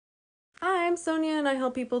I'm Sonja and I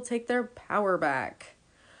help people take their power back.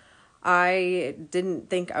 I didn't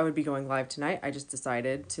think I would be going live tonight. I just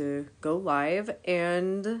decided to go live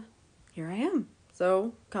and here I am.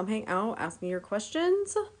 So come hang out, ask me your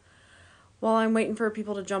questions. While I'm waiting for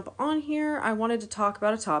people to jump on here, I wanted to talk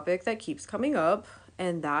about a topic that keeps coming up,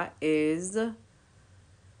 and that is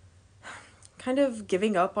kind of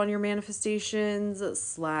giving up on your manifestations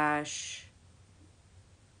 /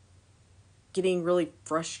 getting really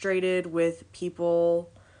frustrated with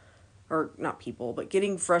people, or not people, but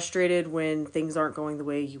getting frustrated when things aren't going the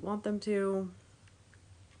way you want them to.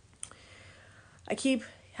 I keep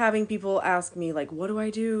having people ask me, like, what do I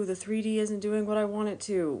do? The 3D isn't doing what I want it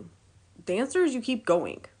to. The answer is you keep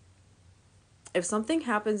going. If something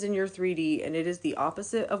happens in your 3D and it is the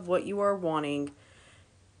opposite of what you are wanting,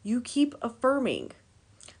 you keep affirming.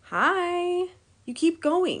 Hi! You keep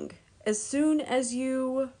going. As soon as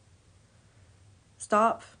you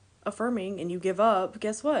stop affirming and you give up,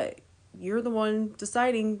 guess what? You're the one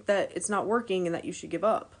deciding that it's not working and that you should give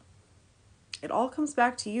up. It all comes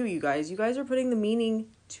back to you, you guys. You guys are putting the meaning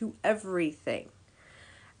to everything.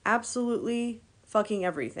 Absolutely fucking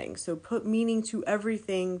everything. So put meaning to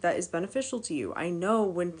everything that is beneficial to you. I know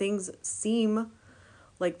when things seem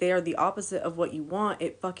like they are the opposite of what you want,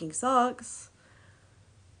 it fucking sucks.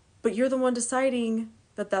 But you're the one deciding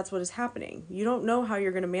that that's what is happening. You don't know how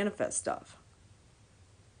you're going to manifest stuff.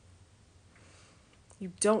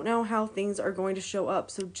 You don't know how things are going to show up,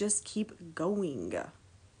 so just keep going.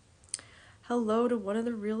 Hello to one of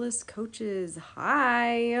the realest coaches.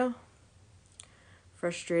 Hi.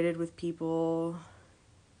 Frustrated with people.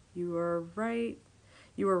 You were right.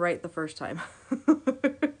 You were right the first time.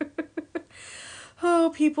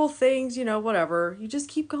 Oh, people, things, whatever. You just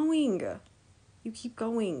keep going. You keep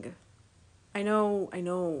going. I know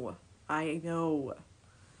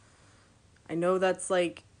that's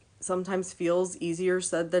like sometimes feels easier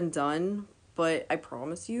said than done, but I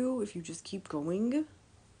promise you, if you just keep going.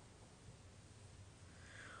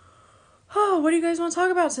 Oh, what do you guys want to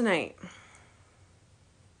talk about tonight?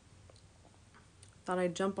 Thought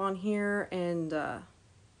I'd jump on here and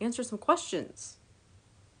answer some questions.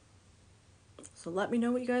 So let me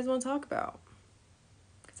know what you guys want to talk about.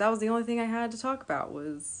 Because that was the only thing I had to talk about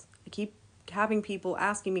was I keep having people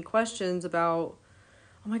asking me questions about,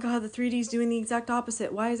 oh my God, the 3D is doing the exact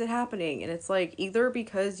opposite. Why is it happening? And it's like either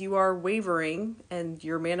because you are wavering and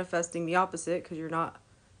you're manifesting the opposite because you're not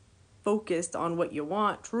focused on what you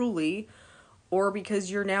want truly, or because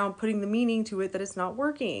you're now putting the meaning to it that it's not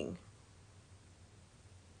working.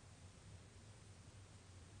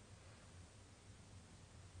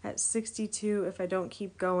 At 62, if I don't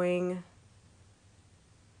keep going, ...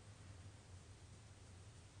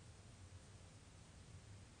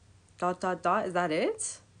 is that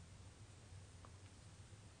it?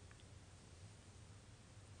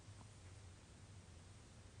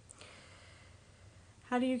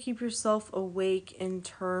 How do you keep yourself awake in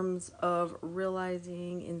terms of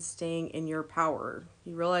realizing and staying in your power?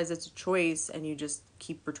 You realize it's a choice and you just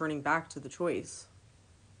keep returning back to the choice.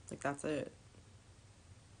 Like, that's it.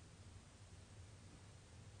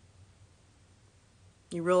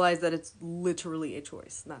 You realize that it's literally a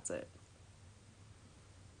choice, and that's it.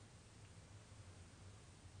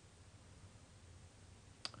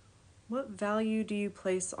 What value do you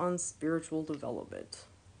place on spiritual development?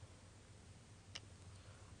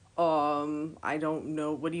 I don't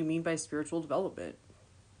know. What do you mean by spiritual development?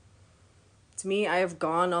 To me, I have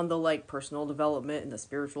gone on the personal development and the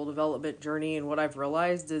spiritual development journey, and what I've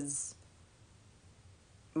realized is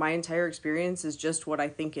my entire experience is just what I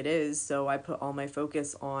think it is, so I put all my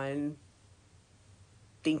focus on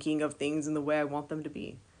thinking of things in the way I want them to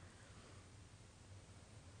be.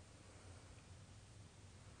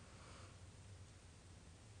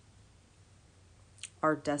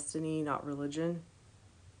 Our destiny, not religion.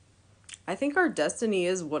 I think our destiny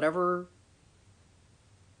is whatever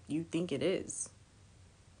you think it is.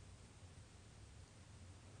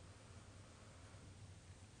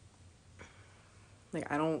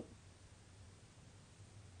 I don't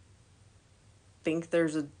think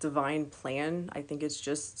there's a divine plan. I think it's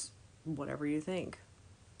just whatever you think.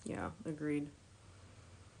 Yeah, agreed.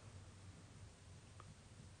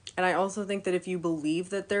 And I also think that if you believe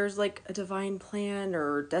that there's a divine plan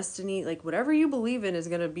or destiny, whatever you believe in is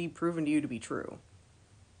going to be proven to you to be true.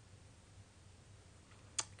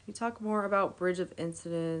 Can you talk more about bridge of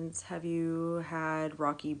incidents? Have you had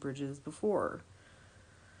rocky bridges before?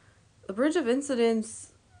 The bridge of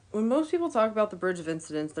incidents, when most people talk about the bridge of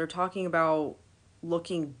incidents, they're talking about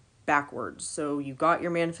looking backwards. So you got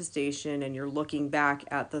your manifestation and you're looking back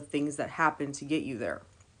at the things that happened to get you there.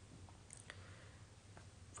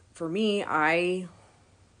 for me, I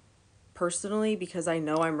personally, because I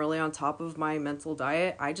know I'm really on top of my mental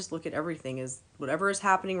diet, I just look at everything as whatever is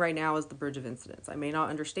happening right now is the bridge of incidents. I may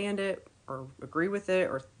not understand it or agree with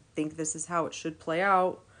it or think this is how it should play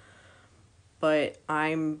out, but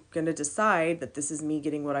I'm going to decide that this is me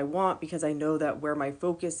getting what I want because I know that where my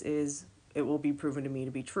focus is, it will be proven to me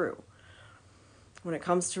to be true. When it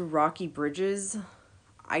comes to rocky bridges,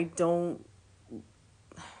 I don't...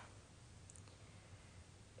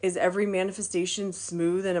 Is every manifestation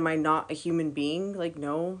smooth and am I not a human being? Like,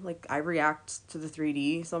 no. Like, I react to the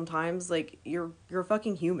 3D sometimes. Like, you're a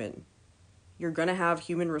fucking human. You're gonna have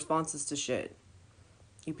human responses to shit.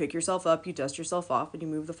 You pick yourself up, you dust yourself off, and you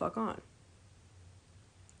move the fuck on.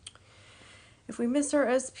 If we miss our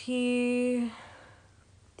SP,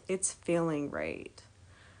 it's failing right.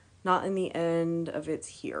 Not in the end of it's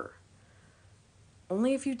here.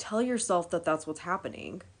 Only if you tell yourself that that's what's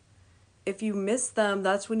happening. If you miss them,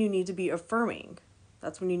 that's when you need to be affirming.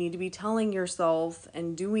 That's when you need to be telling yourself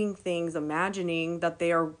and doing things, imagining that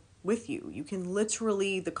they are with you. You can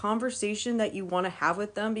literally, the conversation that you want to have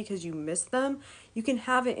with them because you miss them, you can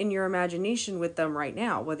have it in your imagination with them right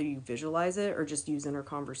now, whether you visualize it or just use inner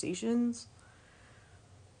conversations.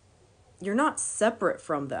 You're not separate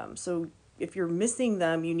from them. So if you're missing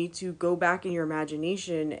them, you need to go back in your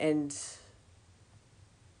imagination and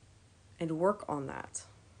work on that.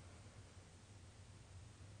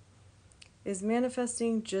 Is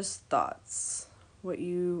manifesting just thoughts? What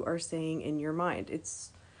you are saying in your mind. It's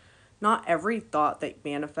not every thought that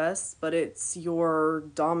manifests, but it's your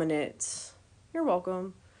dominant... You're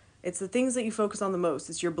welcome. It's the things that you focus on the most.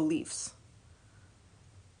 It's your beliefs.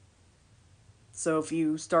 So if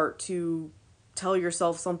you start to tell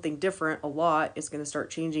yourself something different a lot, it's going to start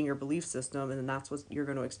changing your belief system, and then that's what you're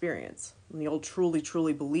going to experience. And you'll truly,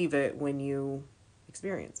 truly believe it when you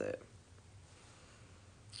experience it.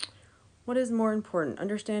 What is more important,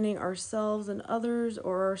 understanding ourselves and others,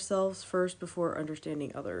 or ourselves first before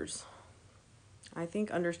understanding others? I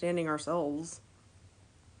think understanding ourselves,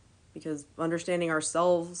 because understanding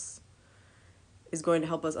ourselves is going to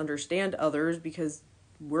help us understand others because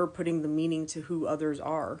we're putting the meaning to who others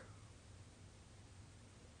are.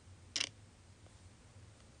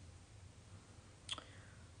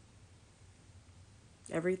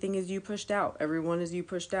 Everything is you pushed out. Everyone is you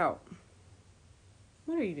pushed out.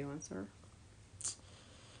 What are you doing, sir?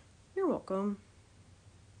 You're welcome.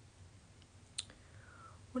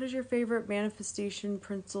 What is your favorite manifestation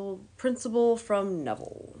principle from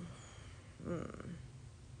Neville?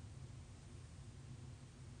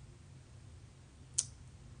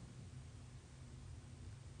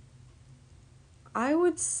 I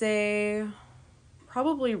would say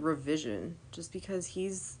probably revision, just because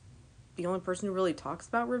he's the only person who really talks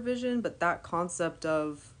about revision, but that concept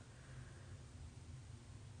of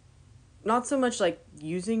not so much like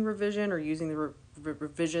using revision or using the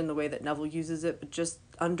revision the way that Neville uses it, but just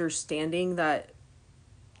understanding that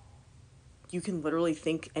you can literally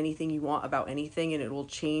think anything you want about anything and it will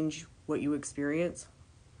change what you experience.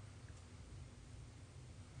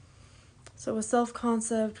 So with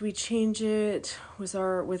self-concept, we change it with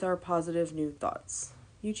our positive new thoughts.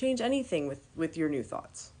 You change anything with your new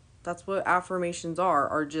thoughts. That's what affirmations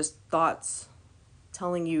are just thoughts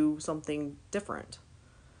telling you something different.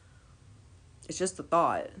 It's just a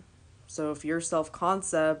thought. So if your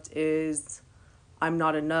self-concept is, I'm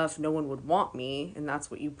not enough, no one would want me, and that's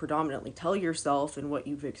what you predominantly tell yourself and what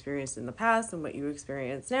you've experienced in the past and what you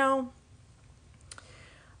experience now,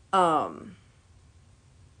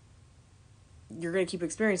 you're going to keep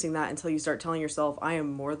experiencing that until you start telling yourself, I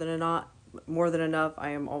am more than enough,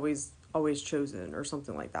 I am always chosen, or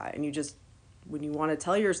something like that. And you just, when you want to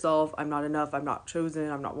tell yourself, I'm not enough, I'm not chosen,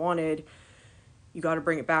 I'm not wanted, you got to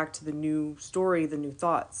bring it back to the new story, the new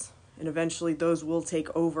thoughts. And eventually those will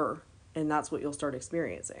take over, and that's what you'll start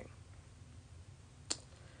experiencing.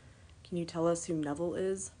 Can you tell us who Neville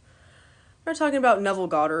is? We're talking about Neville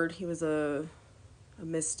Goddard. He was a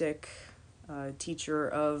mystic, teacher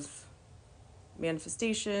of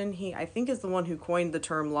manifestation. He, I think, is the one who coined the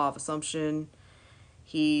term law of assumption.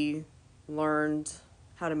 He learned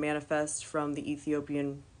how to manifest from the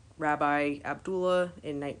Ethiopian Rabbi Abdullah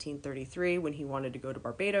in 1933 when he wanted to go to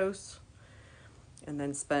Barbados, and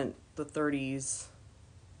then spent the 30s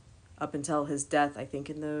up until his death, I think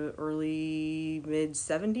in the early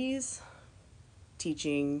mid-70s,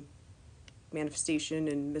 teaching manifestation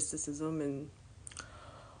and mysticism and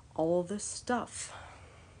all of this stuff.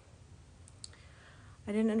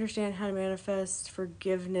 I didn't understand how to manifest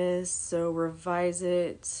forgiveness, so revise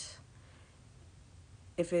it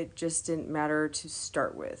if it just didn't matter to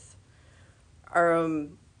start with.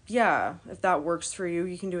 yeah, if that works for you,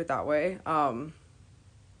 you can do it that way.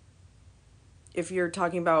 If you're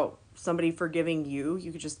talking about somebody forgiving you,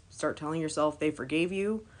 you could just start telling yourself they forgave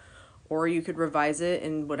you, or you could revise it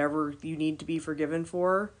in whatever you need to be forgiven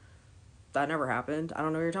for. That never happened. I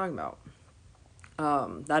don't know what you're talking about.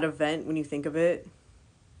 That event, when you think of it,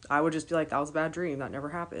 I would just be like, that was a bad dream. That never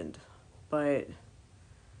happened. But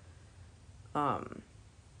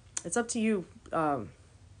it's up to you.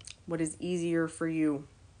 What is easier for you?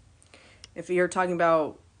 If you're talking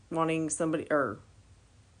about wanting somebody's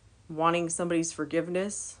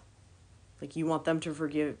forgiveness, like you want them to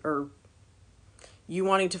forgive, or you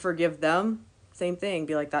wanting to forgive them, same thing.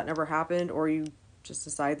 Be like, that never happened, or you just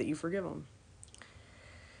decide that you forgive them.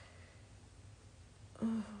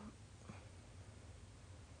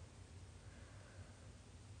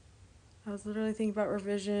 I was literally thinking about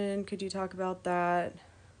revision. Could you talk about that?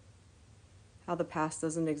 How the past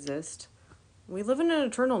doesn't exist. We live in an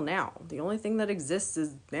eternal now. The only thing that exists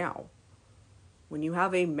is now. When you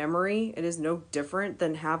have a memory, it is no different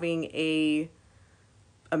than having a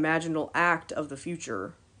imaginal act of the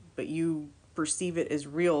future, but you perceive it as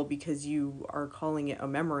real because you are calling it a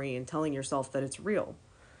memory and telling yourself that it's real.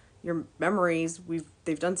 Your memories,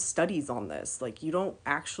 they've done studies on this. Like, you don't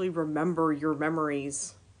actually remember your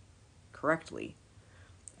memories correctly.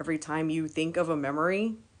 Every time you think of a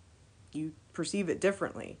memory, you perceive it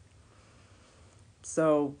differently.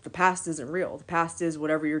 So the past isn't real. The past is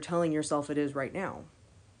whatever you're telling yourself it is right now.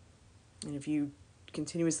 And if you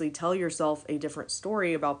continuously tell yourself a different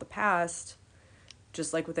story about the past,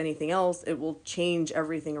 just like with anything else, it will change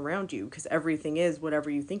everything around you, because everything is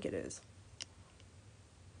whatever you think it is.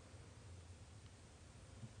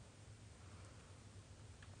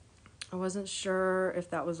 I wasn't sure if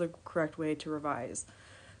that was a correct way to revise.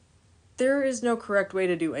 There is no correct way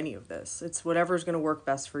to do any of this. It's whatever's going to work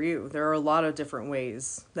best for you. There are a lot of different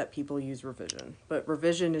ways that people use revision, but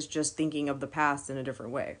revision is just thinking of the past in a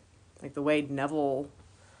different way. Like the way Neville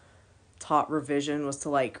taught revision was to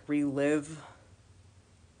like relive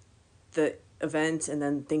the event and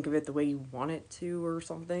then think of it the way you want it to or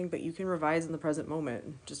something, but you can revise in the present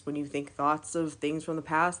moment. Just when you think thoughts of things from the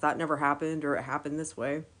past, that never happened or it happened this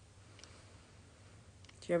way.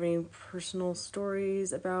 Do you have any personal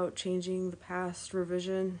stories about changing the past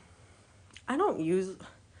revision? I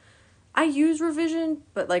use revision,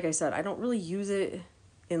 but like I said, I don't really use it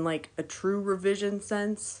in like a true revision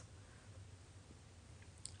sense.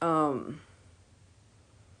 I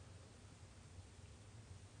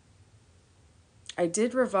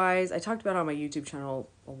did revise. I talked about it on my YouTube channel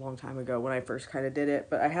a long time ago when I first kind of did it,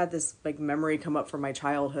 but I had this like memory come up from my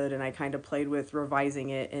childhood and I kind of played with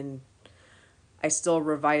revising it, and I still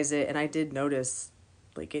revise it, and I did notice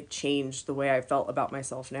like it changed the way I felt about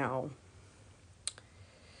myself now.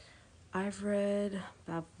 I've read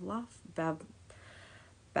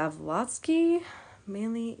Blavatsky,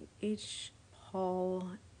 Manly H.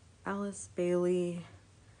 Paul, Alice Bailey,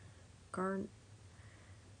 Gardner,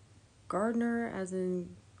 as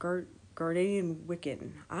in Gardenian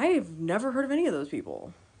Wiccan. I've never heard of any of those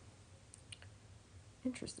people.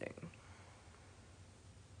 Interesting.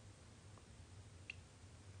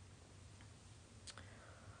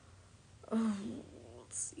 Oh,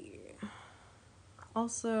 let's see.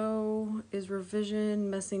 Also, is revision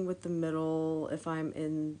messing with the middle if I'm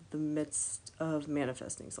in the midst of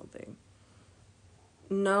manifesting something?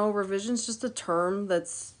 No, revision's just a term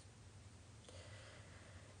that's...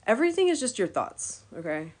 Everything is just your thoughts,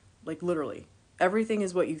 okay? Like, literally. Everything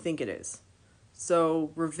is what you think it is.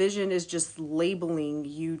 So, revision is just labeling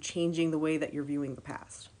you changing the way that you're viewing the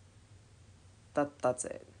past. That's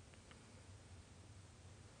it.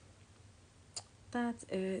 That's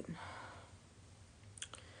it.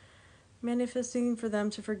 Manifesting for them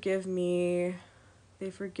to forgive me. They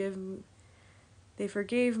forgave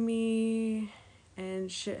me,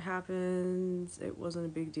 and shit happens. It wasn't a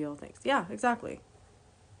big deal. Thanks. Yeah, exactly.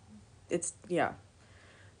 Yeah.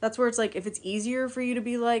 That's where it's like, if it's easier for you to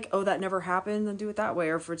be like, oh, that never happened, then do it that way.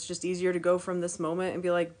 Or if it's just easier to go from this moment and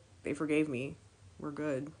be like, they forgave me. We're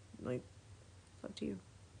good. Like, it's up to you.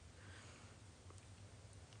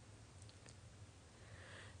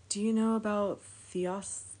 Do you know about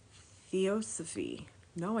Theosophy?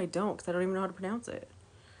 No, I don't, because I don't even know how to pronounce it.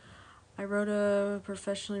 I wrote a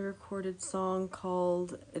professionally recorded song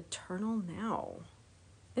called Eternal Now.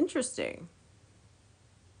 Interesting.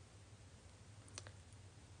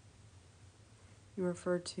 You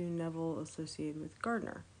refer to Neville associated with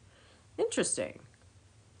Gardner. Interesting.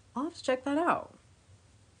 I'll have to check that out.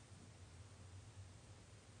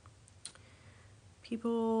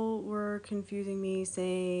 People were confusing me,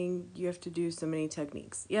 saying you have to do so many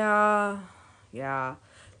techniques. Yeah.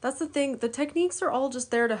 That's the thing. The techniques are all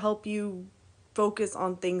just there to help you focus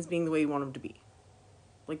on things being the way you want them to be.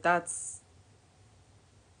 Like, that's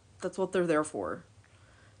what they're there for.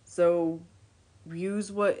 So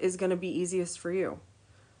use what is going to be easiest for you.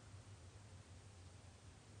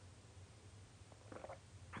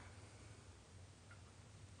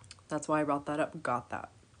 That's why I brought that up. Got that.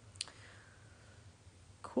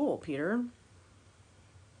 Cool, Peter.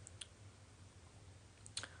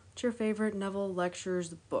 What's your favorite Neville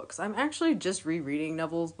lectures books? I'm actually just rereading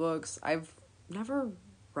Neville's books. I've never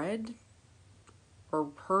read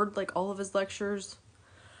or heard like all of his lectures.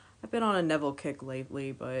 I've been on a Neville kick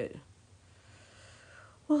lately, but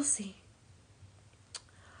we'll see.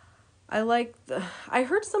 I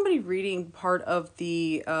heard somebody reading part of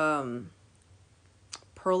the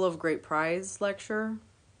Pearl of Great Prize lecture,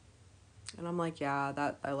 and I'm like, yeah,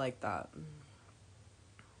 that I like that.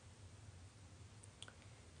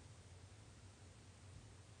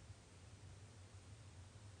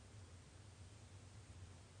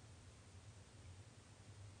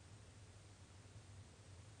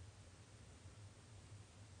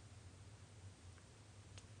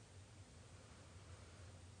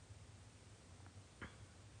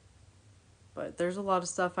 But there's a lot of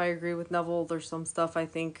stuff I agree with Neville. There's some stuff I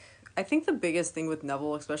think the biggest thing with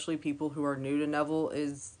Neville, especially people who are new to Neville,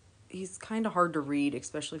 is he's kind of hard to read,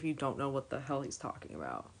 especially if you don't know what the hell he's talking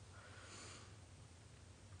about.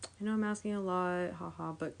 I know I'm asking a lot,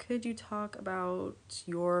 haha, but could you talk about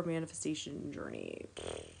your manifestation journey?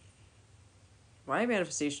 My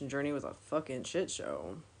manifestation journey was a fucking shit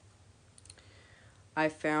show. I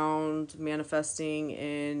found manifesting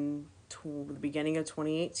in the beginning of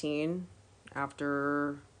 2018,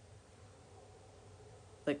 after,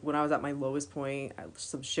 like, when I was at my lowest point.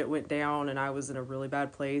 Some shit went down and I was in a really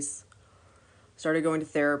bad place. Started going to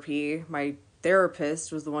therapy. My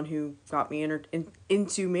therapist was the one who got me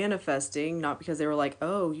into manifesting, not because they were like,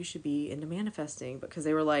 oh, you should be into manifesting, but because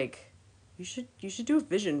they were like, you should do a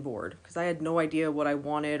vision board, because I had no idea what I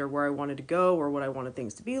wanted or where I wanted to go or what I wanted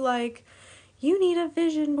things to be like. You need a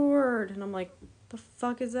vision board. And I'm like, the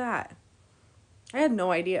fuck is that? I had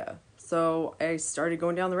no idea. So I started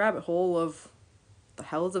going down the rabbit hole of the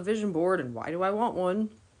hell is a vision board and why do I want one?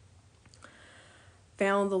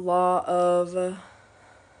 Found the law of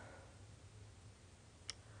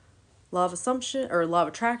assumption or law of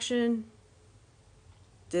attraction.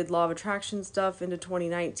 Did law of attraction stuff into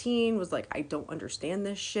 2019. Was like, I don't understand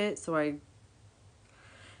this shit. So at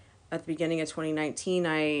the beginning of 2019,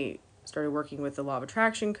 I started working with the law of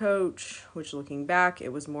attraction coach, which, looking back,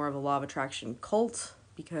 it was more of a law of attraction cult,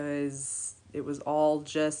 because it was all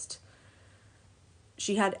just,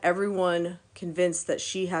 she had everyone convinced that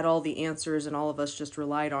she had all the answers and all of us just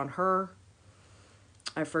relied on her.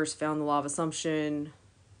 I first found the law of assumption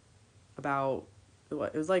about,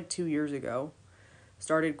 it was like 2 years ago.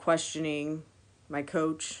 Started questioning my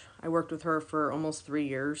coach. I worked with her for almost 3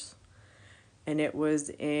 years. And it was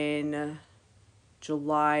in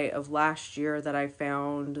July of last year that I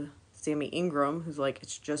found Sammy Ingram, who's like,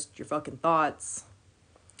 it's just your fucking thoughts.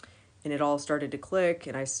 And it all started to click,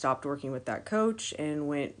 and I stopped working with that coach and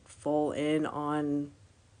went full in on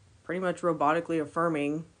pretty much robotically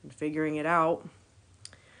affirming and figuring it out.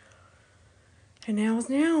 And now is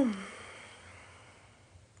now.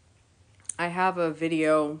 I have a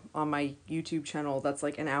video on my YouTube channel that's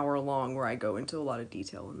like an hour long where I go into a lot of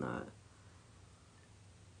detail in that.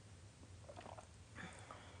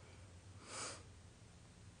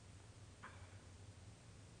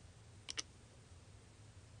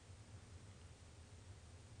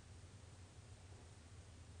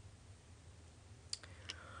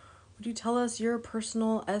 Would you tell us your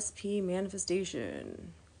personal SP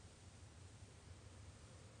manifestation?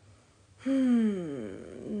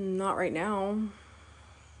 Not right now.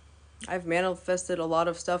 I've manifested a lot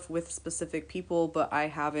of stuff with specific people, but I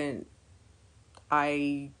have been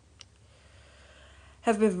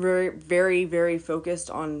very, very, very focused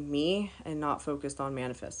on me and not focused on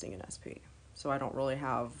manifesting an SP. So I don't really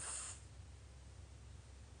have,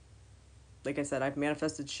 like I said, I've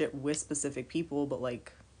manifested shit with specific people, but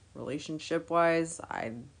like relationship wise,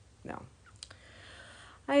 no.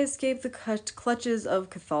 I escaped the clutches of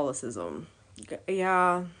Catholicism.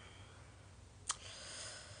 Yeah.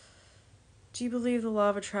 Do you believe the law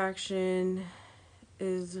of attraction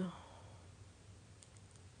is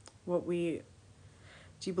what we...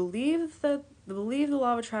 Do you believe the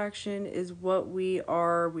law of attraction is what we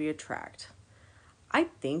are, we attract? I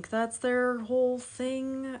think that's their whole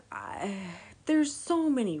thing. There's so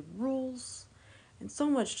many rules and so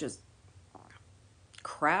much just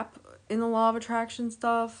crap in the law of attraction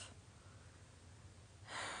stuff.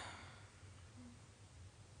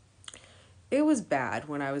 it was bad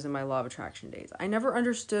when I was in my law of attraction days. I never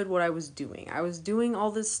understood what I was doing. I was doing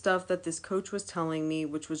all this stuff that this coach was telling me,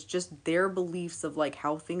 which was just their beliefs of like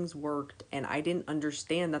how things worked, and I didn't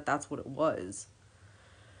understand that that's what it was.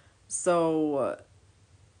 So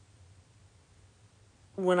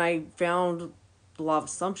when I found the law of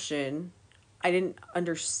assumption, I didn't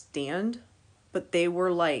understand, but they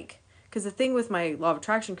were like, because the thing with my law of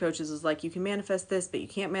attraction coaches is like, you can manifest this, but you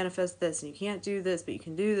can't manifest this, and you can't do this, but you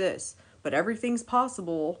can do this, but everything's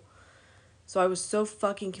possible. So I was so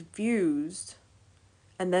fucking confused.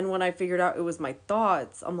 And then when I figured out it was my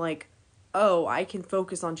thoughts, I'm like, oh, I can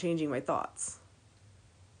focus on changing my thoughts.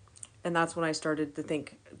 And that's when I started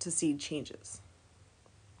to see changes.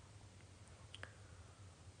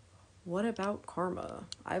 What about karma?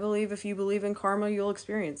 I believe if you believe in karma, you'll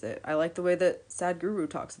experience it. I like the way that Sadhguru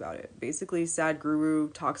talks about it. Basically,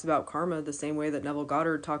 Sadhguru talks about karma the same way that Neville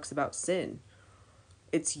Goddard talks about sin.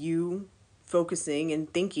 It's you focusing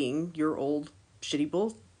and thinking your old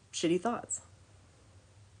shitty thoughts.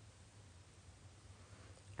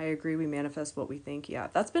 I agree, we manifest what we think. Yeah,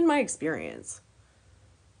 that's been my experience.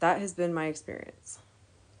 That has been my experience.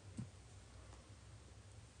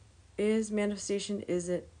 Is manifestation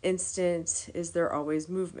instant? Is there always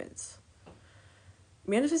movements?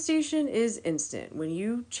 Manifestation is instant. When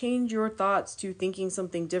you change your thoughts to thinking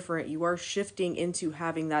something different, you are shifting into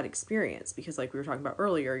having that experience. Because like we were talking about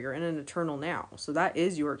earlier, you're in an eternal now. So that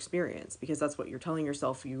is your experience because that's what you're telling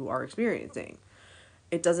yourself you are experiencing.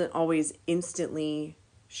 It doesn't always instantly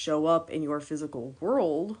show up in your physical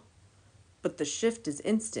world, but the shift is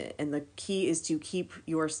instant, and the key is to keep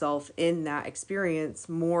yourself in that experience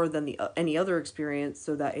more than any other experience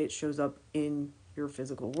so that it shows up in your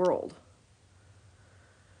physical world.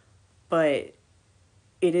 But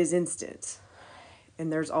it is instant,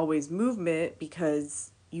 and there's always movement because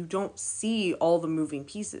you don't see all the moving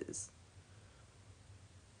pieces.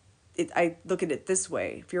 I look at it this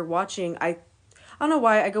way. If you're watching, I don't know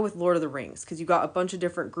why I go with Lord of the Rings, because you got a bunch of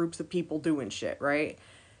different groups of people doing shit, right?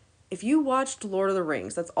 If you watched Lord of the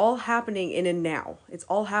Rings, that's all happening in and now. It's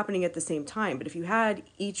all happening at the same time. But if you had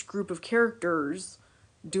each group of characters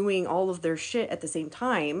doing all of their shit at the same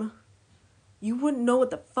time, you wouldn't know what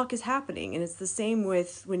the fuck is happening. And it's the same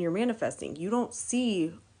with when you're manifesting. You don't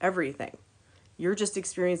see everything. You're just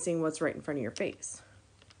experiencing what's right in front of your face.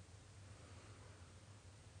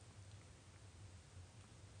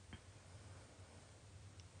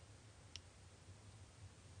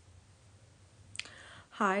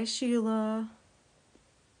 Hi, Sheila.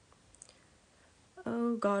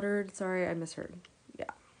 Oh, Goddard. Sorry, I misheard.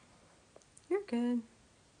 Yeah. You're good.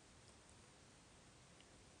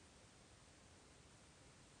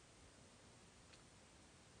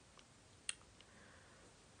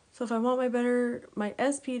 So if I want my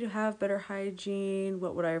SP to have better hygiene,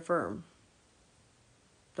 what would I affirm?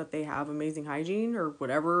 That they have amazing hygiene, or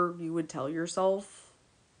whatever you would tell yourself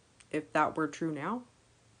if that were true now?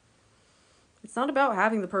 It's not about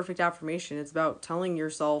having the perfect affirmation. It's about telling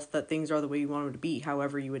yourself that things are the way you want them to be,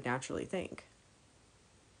 however you would naturally think.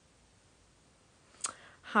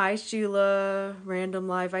 Hi, Sheila. Random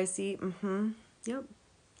live I see. Yep.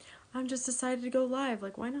 I'm just decided to go live.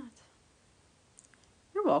 Like, why not?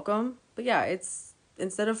 You're welcome. But yeah, it's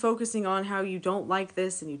instead of focusing on how you don't like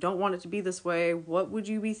this and you don't want it to be this way, what would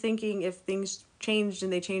you be thinking if things changed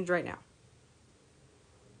and they changed right now?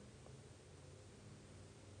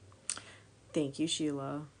 Thank you,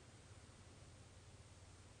 Sheila.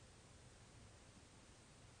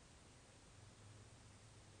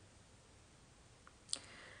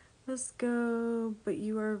 Let's go. But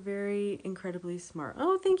you are very incredibly smart.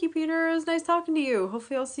 Oh, thank you, Peter. It was nice talking to you.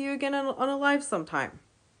 Hopefully I'll see you again on a live sometime.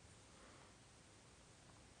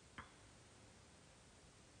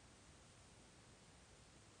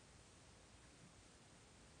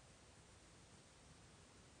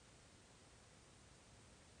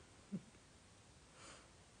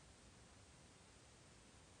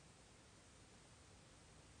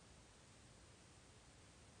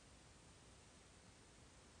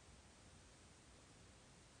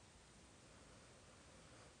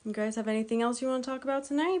 You guys have anything else you want to talk about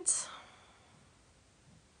tonight?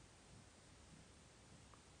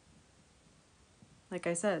 Like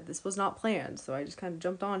I said, this was not planned, so I just kind of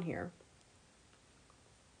jumped on here.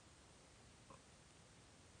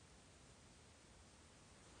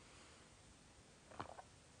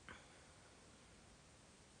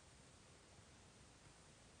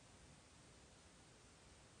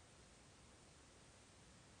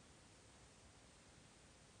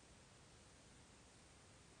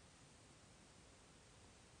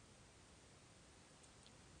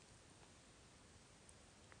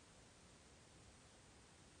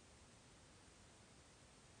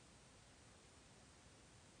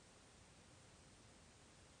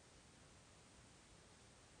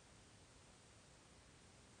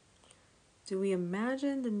 Do we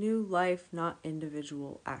imagine the new life, not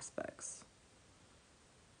individual aspects?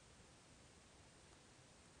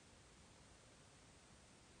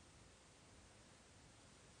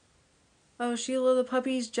 Oh, Sheila, the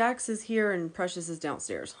puppies, Jax is here and Precious is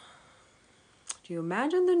downstairs. Do you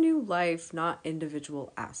imagine the new life, not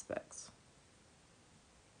individual aspects?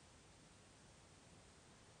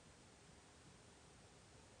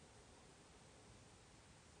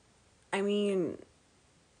 I mean,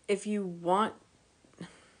 if you want,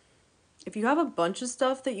 if you have a bunch of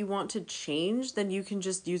stuff that you want to change, then you can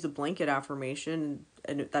just use a blanket affirmation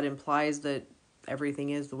and that implies that everything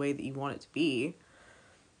is the way that you want it to be.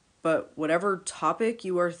 But whatever topic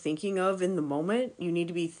you are thinking of in the moment, you need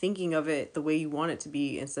to be thinking of it the way you want it to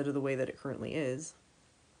be instead of the way that it currently is.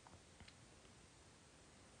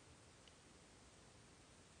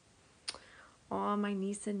 Aw, my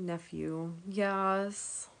niece and nephew.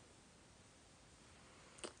 Yes.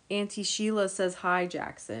 Auntie Sheila says hi,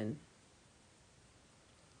 Jackson.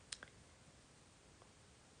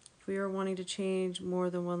 If we are wanting to change more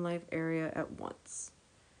than one life area at once.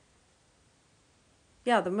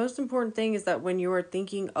 Yeah, the most important thing is that when you are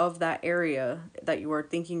thinking of that area, that you are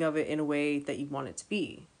thinking of it in a way that you want it to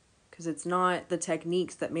be. Because it's not the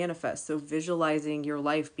techniques that manifest. So visualizing your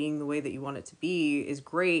life being the way that you want it to be is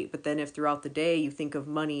great. But then if throughout the day you think of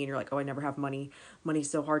money and you're like, oh, I never have money. Money's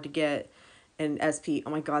so hard to get. And SP,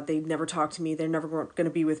 oh my God, they never talk to me. They're never going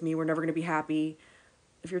to be with me. We're never going to be happy.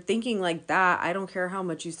 If you're thinking like that, I don't care how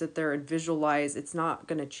much you sit there and visualize, it's not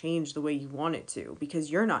going to change the way you want it to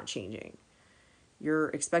because you're not changing. You're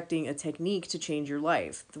expecting a technique to change your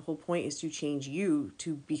life. The whole point is to change you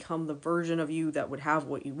to become the version of you that would have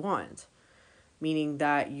what you want. Meaning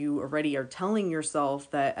that you already are telling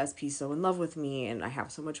yourself that SP's so in love with me and I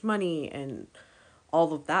have so much money and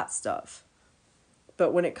all of that stuff.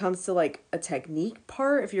 But when it comes to like a technique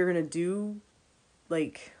part, if you're going to do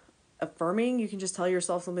like affirming, you can just tell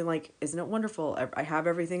yourself something like, isn't it wonderful? I have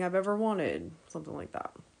everything I've ever wanted. Something like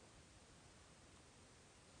that.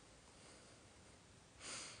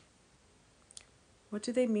 What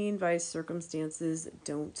do they mean by circumstances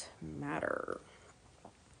don't matter?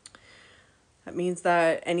 That means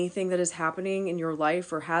that anything that is happening in your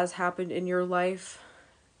life or has happened in your life,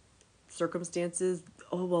 circumstances,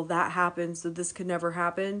 oh, well, that happened, so this could never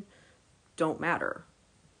happen, don't matter.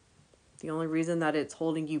 The only reason that it's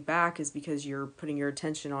holding you back is because you're putting your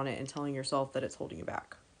attention on it and telling yourself that it's holding you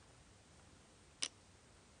back.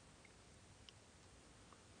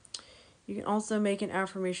 You can also make an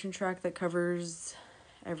affirmation track that covers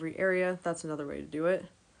every area. That's another way to do it.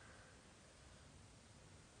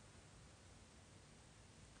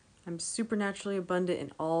 I'm supernaturally abundant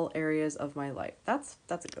in all areas of my life. That's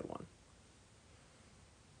a good one.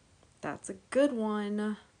 That's a good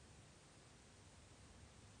one.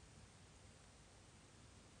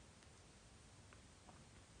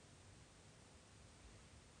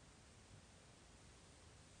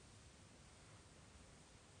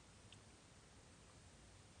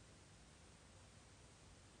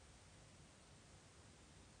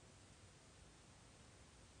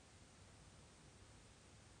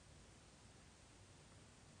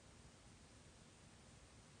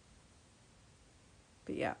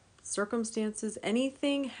 But yeah, circumstances,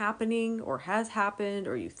 anything happening or has happened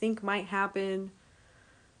or you think might happen,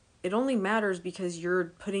 it only matters because you're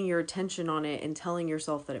putting your attention on it and telling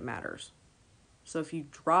yourself that it matters. So if you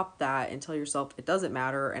drop that and tell yourself it doesn't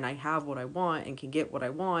matter and I have what I want and can get what I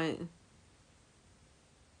want,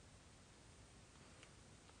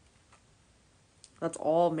 that's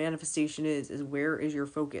all manifestation is where is your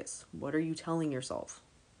focus? What are you telling yourself?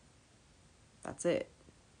 That's it.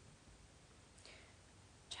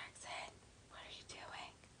 Jackson, what are you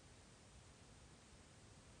doing?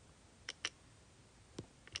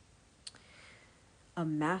 A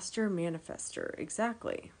master manifester,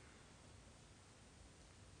 exactly.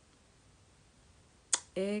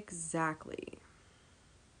 Exactly.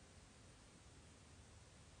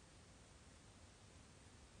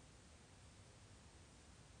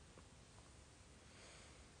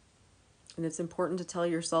 And it's important to tell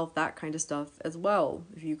yourself that kind of stuff as well.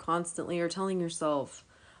 If you constantly are telling yourself,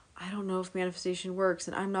 I don't know if manifestation works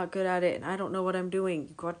and I'm not good at it and I don't know what I'm doing,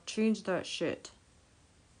 you got to change that shit.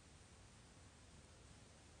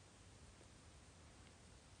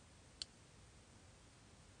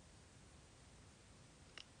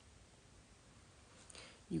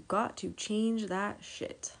 You got to change that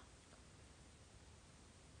shit.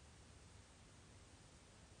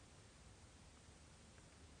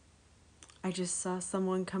 I just saw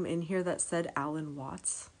someone come in here that said Alan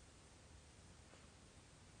Watts.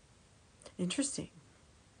 Interesting.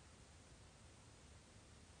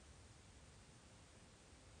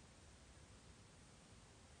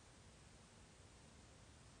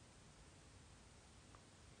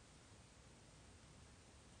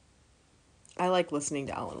 I like listening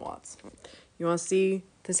to Alan Watts. You want to see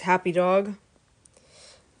this happy dog?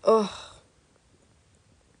 Ugh.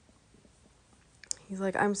 He's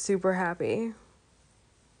like, I'm super happy.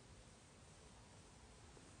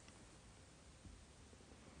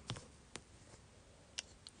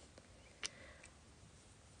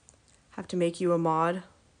 Have to make you a mod.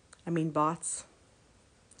 I mean bots.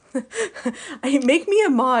 Make me a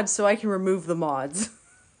mod so I can remove the mods.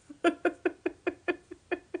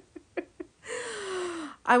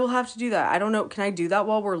 I will have to do that. I don't know. Can I do that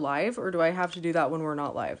while we're live, or do I have to do that when we're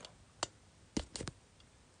not live?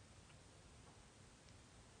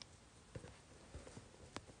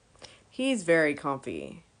 He's very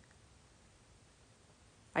comfy.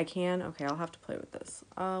 I can? Okay, I'll have to play with this.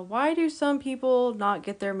 Why do some people not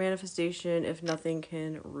get their manifestation if nothing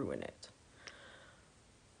can ruin it?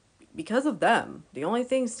 Because of them. The only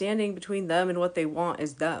thing standing between them and what they want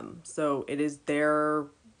is them. So it is their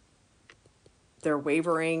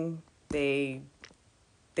wavering. They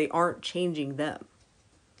aren't changing them.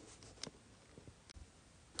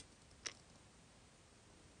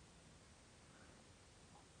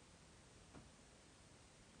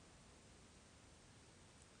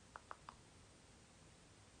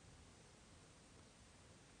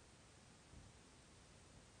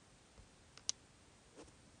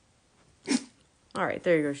 All right,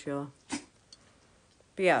 there you go, Sheila.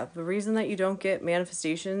 But yeah, the reason that you don't get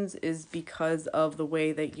manifestations is because of the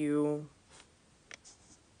way that you...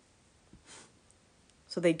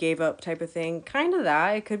 So they gave up type of thing. Kind of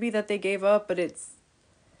that. It could be that they gave up, but it's...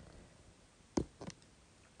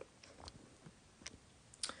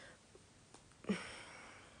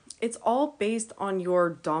 It's all based on your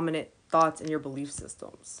dominant thoughts and your belief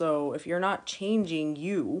system. So if you're not changing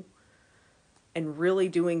you and really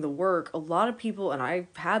doing the work, a lot of people, and I've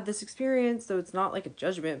had this experience, so it's not like a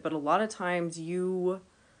judgment, but a lot of times you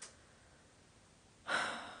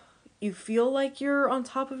feel like you're on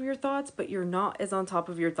top of your thoughts, but you're not as on top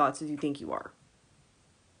of your thoughts as you think you are.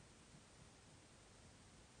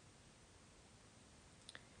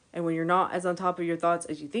 And when you're not as on top of your thoughts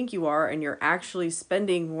as you think you are, and you're actually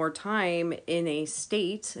spending more time in a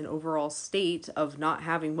state, an overall state of not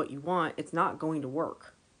having what you want, it's not going to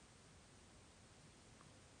work.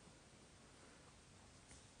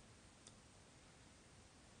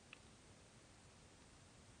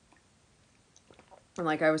 And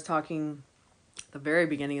like I was talking at the very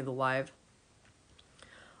beginning of the live,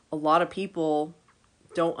 a lot of people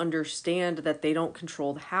don't understand that they don't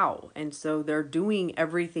control the how. And so they're doing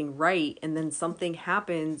everything right, and then something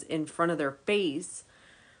happens in front of their face,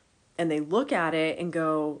 and they look at it and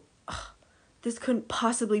go, this couldn't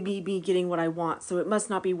possibly be me getting what I want, so it must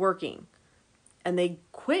not be working. And they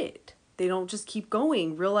quit. They don't just keep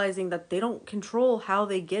going, realizing that they don't control how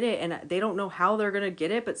they get it, and they don't know how they're going to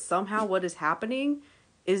get it, but somehow what is happening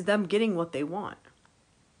is them getting what they want.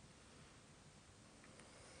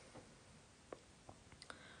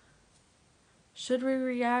 Should we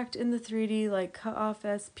react in the 3D like cut off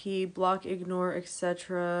SP, block, ignore,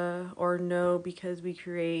 etc., or no, because we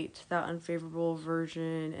create that unfavorable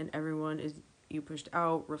version and everyone is you pushed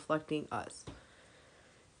out, reflecting us?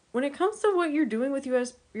 When it comes to what you're doing with your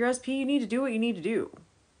SP, you need to do what you need to do.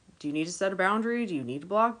 Do you need to set a boundary? Do you need to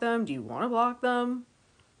block them? Do you want to block them?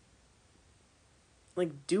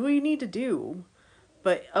 Like, do what you need to do.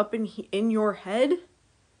 But up in your head,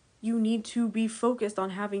 you need to be focused on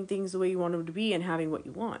having things the way you want them to be and having what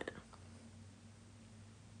you want.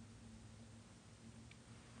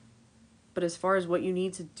 But as far as what you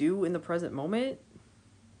need to do in the present moment,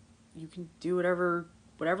 you can do whatever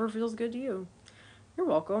feels good to you. You're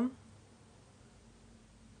welcome.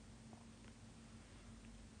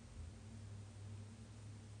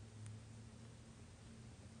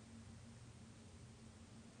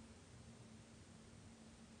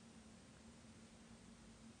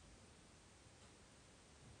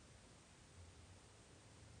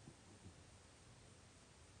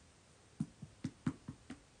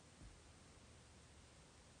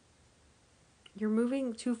 You're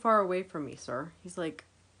moving too far away from me, sir. He's like,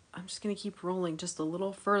 I'm just going to keep rolling just a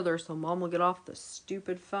little further so Mom will get off the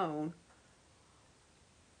stupid phone.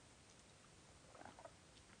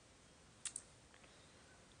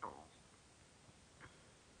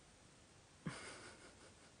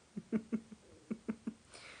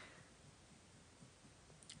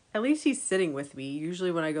 At least he's sitting with me.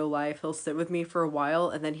 Usually when I go live, he'll sit with me for a while,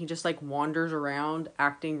 and then he just like wanders around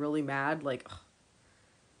acting really mad. Like,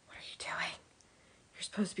 what are you doing? You're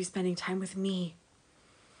supposed to be spending time with me.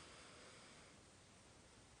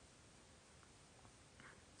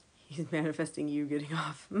 He's manifesting you getting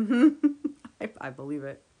off. I believe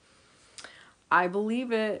it. I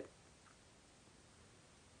believe it.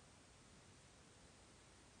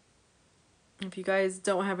 If you guys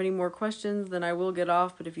don't have any more questions, then I will get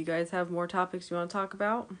off. But if you guys have more topics you want to talk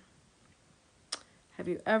about, have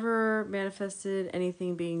you ever manifested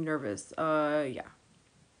anything being nervous? Yeah.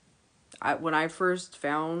 When I first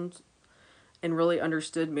found and really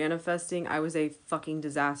understood manifesting, I was a fucking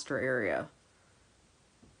disaster area.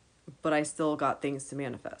 But I still got things to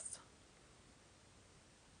manifest.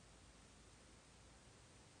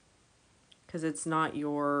 Because it's not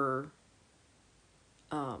your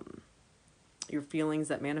feelings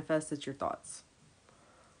that manifest, it's your thoughts.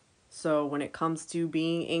 So when it comes to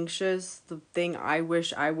being anxious, the thing I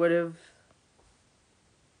wish I would have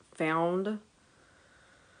found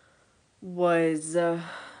was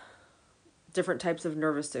different types of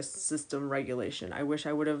nervous system regulation. I wish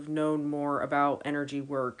I would have known more about energy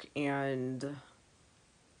work and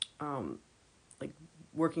like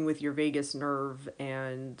working with your vagus nerve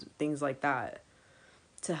and things like that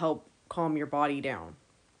to help calm your body down.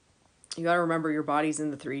 You got to remember your body's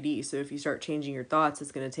in the 3D, so if you start changing your thoughts,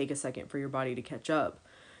 it's going to take a second for your body to catch up.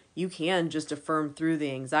 You can just affirm through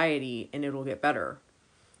the anxiety and it'll get better.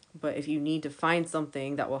 But if you need to find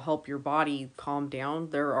something that will help your body calm down,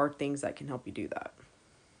 there are things that can help you do that.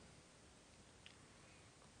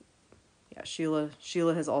 Yeah,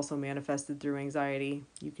 Sheila has also manifested through anxiety.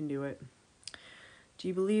 You can do it. Do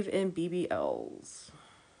you believe in BBLs?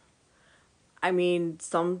 I mean,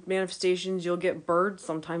 some manifestations you'll get birds,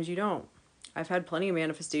 sometimes you don't. I've had plenty of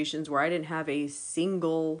manifestations where I didn't have a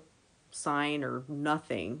single sign or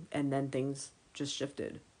nothing, and then things just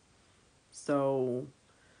shifted. So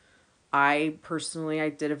I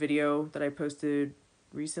did a video that I posted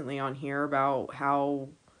recently on here about how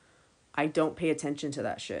I don't pay attention to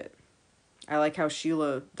that shit. I like how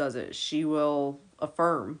Sheila does it. She will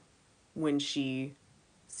affirm when she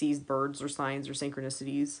sees birds or signs or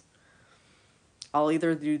synchronicities. I'll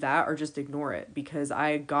either do that or just ignore it because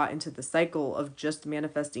I got into the cycle of just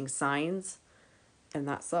manifesting signs, and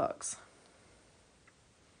that sucks.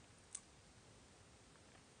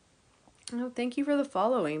 Oh, thank you for the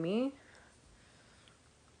follow, Amy.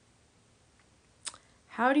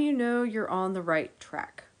 How do you know you're on the right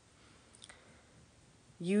track?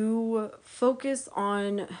 You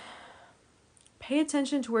pay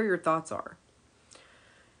attention to where your thoughts are.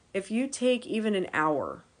 If you take even an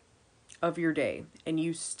hour of your day and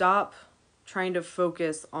you stop trying to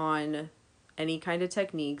focus on any kind of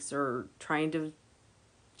techniques or trying to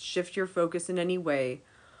shift your focus in any way,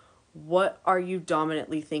 what are you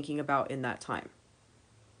dominantly thinking about in that time?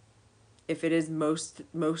 If it is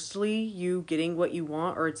mostly you getting what you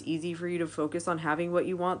want, or it's easy for you to focus on having what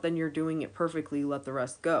you want, then you're doing it perfectly, let the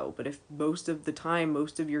rest go. But if most of the time,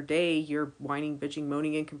 most of your day, you're whining, bitching,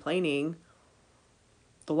 moaning, and complaining,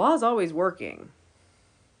 the law is always working.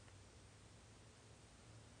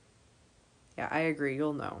 Yeah, I agree.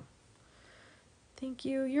 You'll know. Thank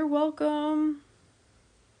you. You're welcome.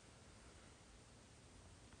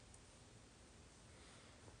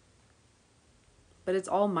 But it's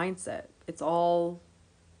all mindset. It's all,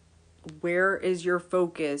 where is your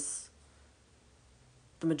focus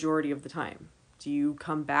the majority of the time? Do you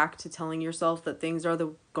come back to telling yourself that things are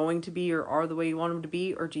going to be or are the way you want them to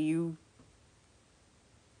be? Or do you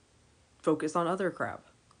focus on other crap?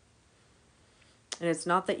 And it's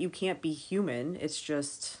not that you can't be human. It's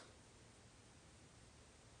just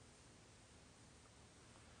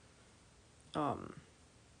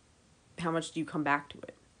how much do you come back to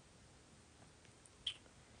it?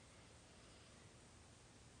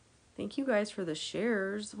 Thank you guys for the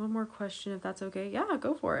shares. One more question, if that's okay. Yeah,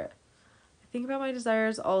 go for it. I think about my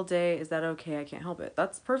desires all day. Is that okay? I can't help it.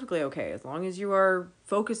 That's perfectly okay, as long as you are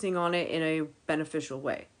focusing on it in a beneficial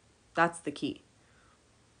way. That's the key.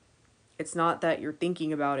 It's not that you're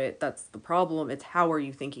thinking about it. That's the problem. It's how are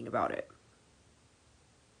you thinking about it?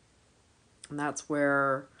 And that's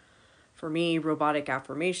where, for me, robotic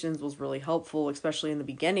affirmations was really helpful, especially in the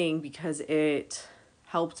beginning, because it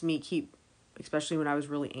helped me keep, especially when I was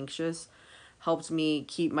really anxious, helped me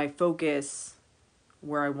keep my focus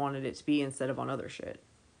where I wanted it to be instead of on other shit.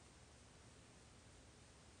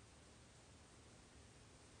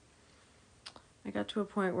 I got to a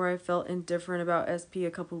point where I felt indifferent about SP a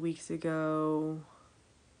couple weeks ago,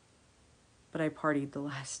 but I partied the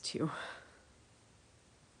last 2.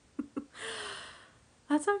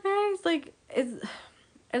 That's okay. It's like,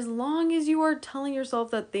 as long as you are telling yourself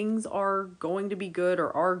that things are going to be good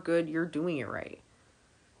or are good, you're doing it right.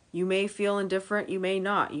 You may feel indifferent, you may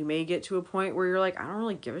not. You may get to a point where you're like, I don't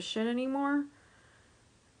really give a shit anymore.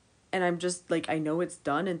 And I'm just like, I know it's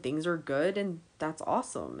done and things are good, and that's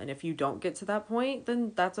awesome. And if you don't get to that point,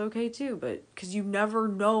 then that's okay too. But because you never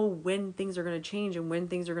know when things are going to change and when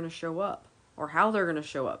things are going to show up or how they're going to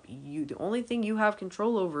show up. The only thing you have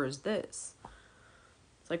control over is this.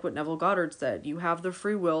 It's like what Neville Goddard said. You have the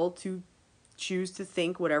free will to choose to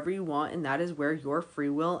think whatever you want, and that is where your free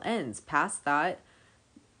will ends. Past that,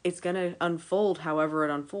 it's going to unfold however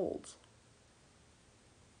it unfolds.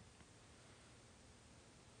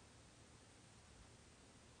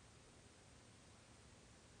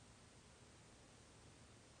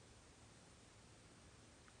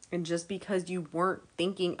 And just because you weren't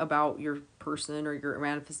thinking about your person or your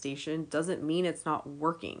manifestation doesn't mean it's not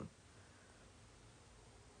working.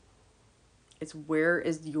 It's where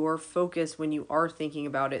is your focus when you are thinking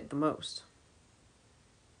about it the most.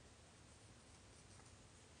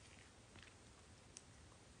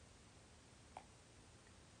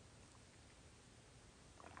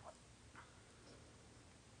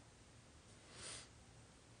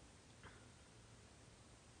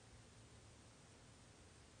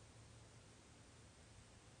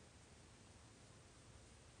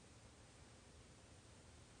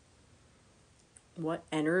 What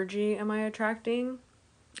energy am I attracting?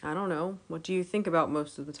 I don't know. What do you think about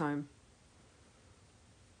most of the time?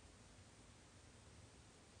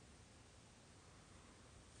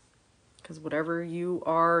 Because whatever you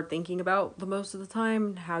are thinking about the most of the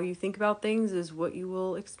time, how you think about things is what you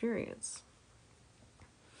will experience.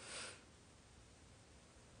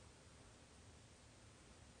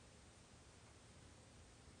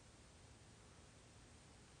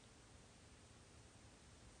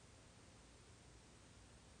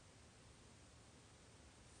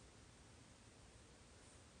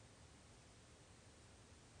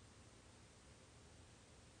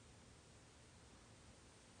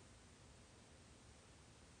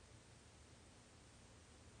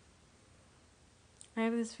 I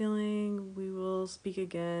have this feeling we will speak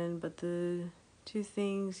again, but the 2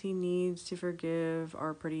 things he needs to forgive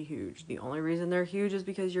are pretty huge. The only reason they're huge is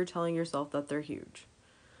because you're telling yourself that they're huge.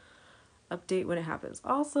 Update when it happens.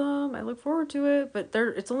 Awesome. I look forward to it, but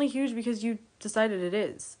it's only huge because you decided it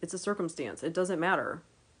is. It's a circumstance. It doesn't matter.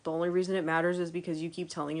 The only reason it matters is because you keep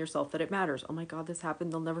telling yourself that it matters. Oh my God, this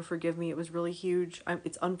happened. They'll never forgive me. It was really huge.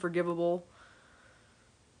 It's unforgivable.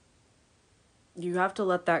 You have to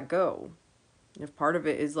let that go. If part of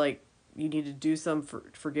it is like you need to do some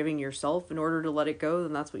forgiving yourself in order to let it go,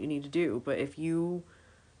 then that's what you need to do. But if you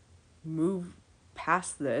move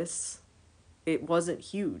past this, it wasn't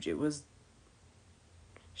huge. It was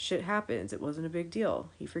shit happens. It wasn't a big deal.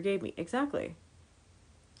 He forgave me. Exactly.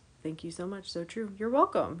 Thank you so much. So true. You're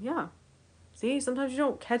welcome. Yeah. See, sometimes you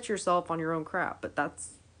don't catch yourself on your own crap, but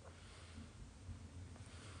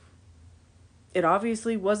it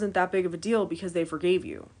obviously wasn't that big of a deal because they forgave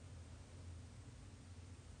you.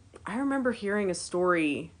 I remember hearing a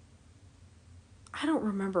story. I don't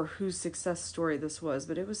remember whose success story this was,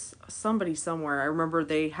 but it was somebody somewhere. I remember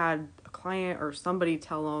they had a client or somebody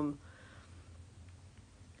tell them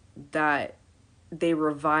that they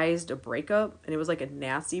revised a breakup, and it was like a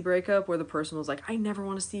nasty breakup where the person was like, I never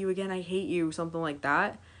want to see you again, I hate you, something like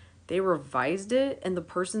that. They revised it, and the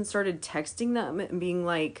person started texting them and being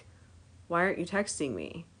like, why aren't you texting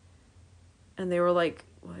me? And they were like,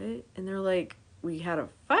 what? And they're like, we had a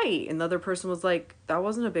fight. And the other person was like, that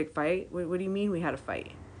wasn't a big fight. What do you mean we had a fight?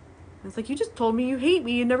 And it's like, you just told me you hate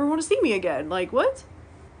me and never want to see me again. Like, what?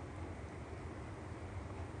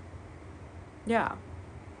 Yeah.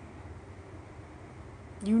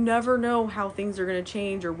 You never know how things are going to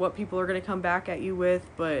change or what people are going to come back at you with,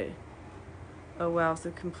 but oh wow, so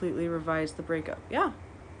completely revised the breakup. Yeah,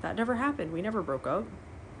 that never happened. We never broke up.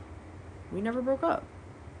 We never broke up.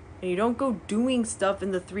 And you don't go doing stuff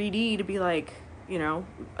in the 3D to be like,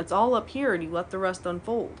 it's all up here and you let the rest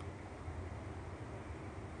unfold.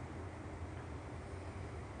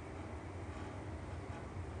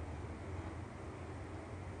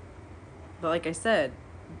 But like I said,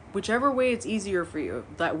 whichever way it's easier for you,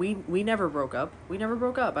 that we never broke up. We never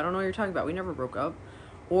broke up. I don't know what you're talking about. We never broke up.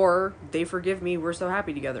 Or they forgive me. We're so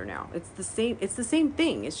happy together now. It's the same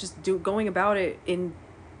thing. It's just going about it in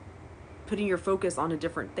putting your focus on a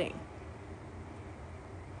different thing.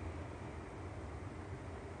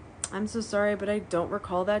 I'm so sorry, but I don't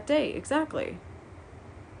recall that day. Exactly.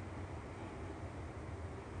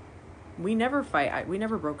 We never fight. We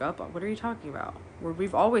never broke up. What are you talking about?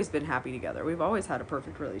 We've always been happy together. We've always had a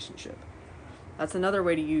perfect relationship. That's another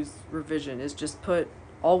way to use revision, is just put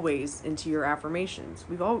always into your affirmations.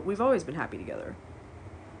 We've always been happy together.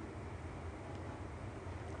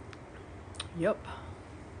 Yep.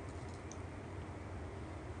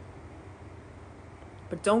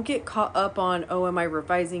 But don't get caught up on, oh, am I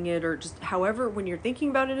revising it? Or just however, when you're thinking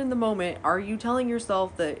about it in the moment, are you telling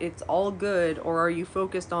yourself that it's all good, or are you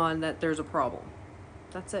focused on that there's a problem?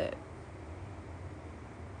 That's it.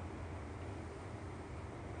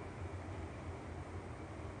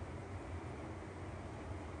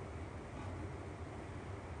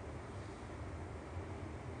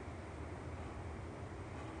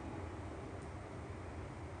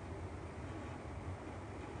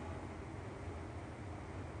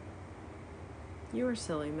 You are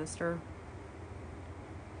silly, mister.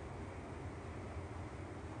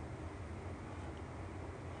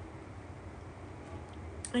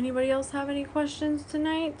 Anybody else have any questions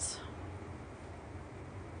tonight?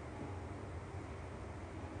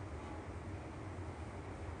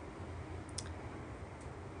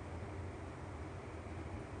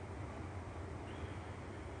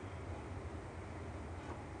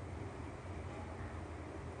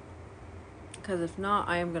 Because if not,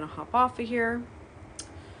 I am going to hop off of here.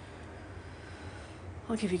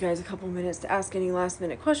 I'll give you guys a couple minutes to ask any last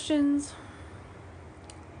minute questions.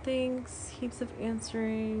 Thanks. Heaps of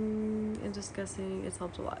answering and discussing. It's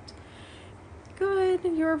helped a lot. Good.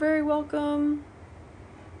 You're very welcome.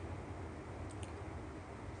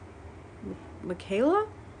 Michaela?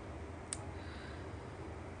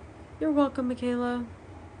 You're welcome, Michaela.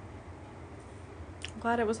 I'm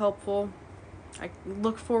glad it was helpful. I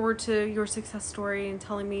look forward to your success story and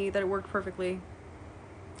telling me that it worked perfectly.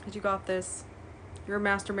 Because you got this. You're a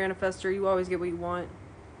master manifester. You always get what you want.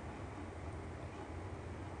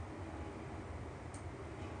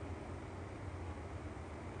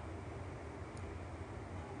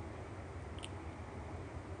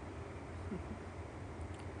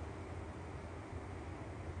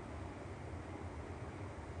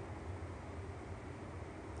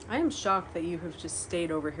 I am shocked that you have just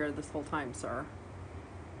stayed over here this whole time, sir.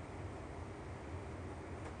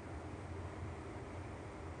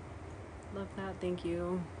 Love that. Thank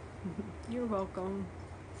you. You're welcome.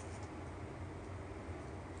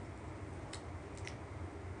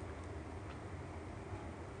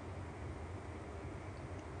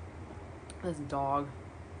 This dog.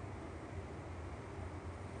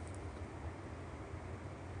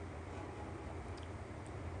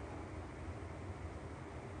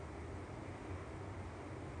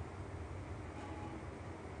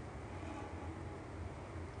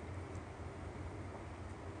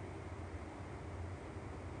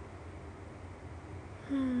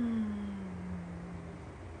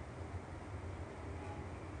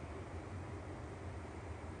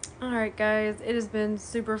 Alright guys, it has been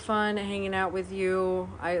super fun hanging out with you.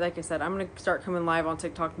 Like I said, I'm going to start coming live on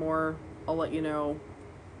TikTok more. I'll let you know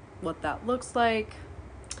what that looks like.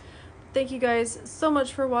 Thank you guys so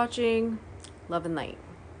much for watching. Love and light.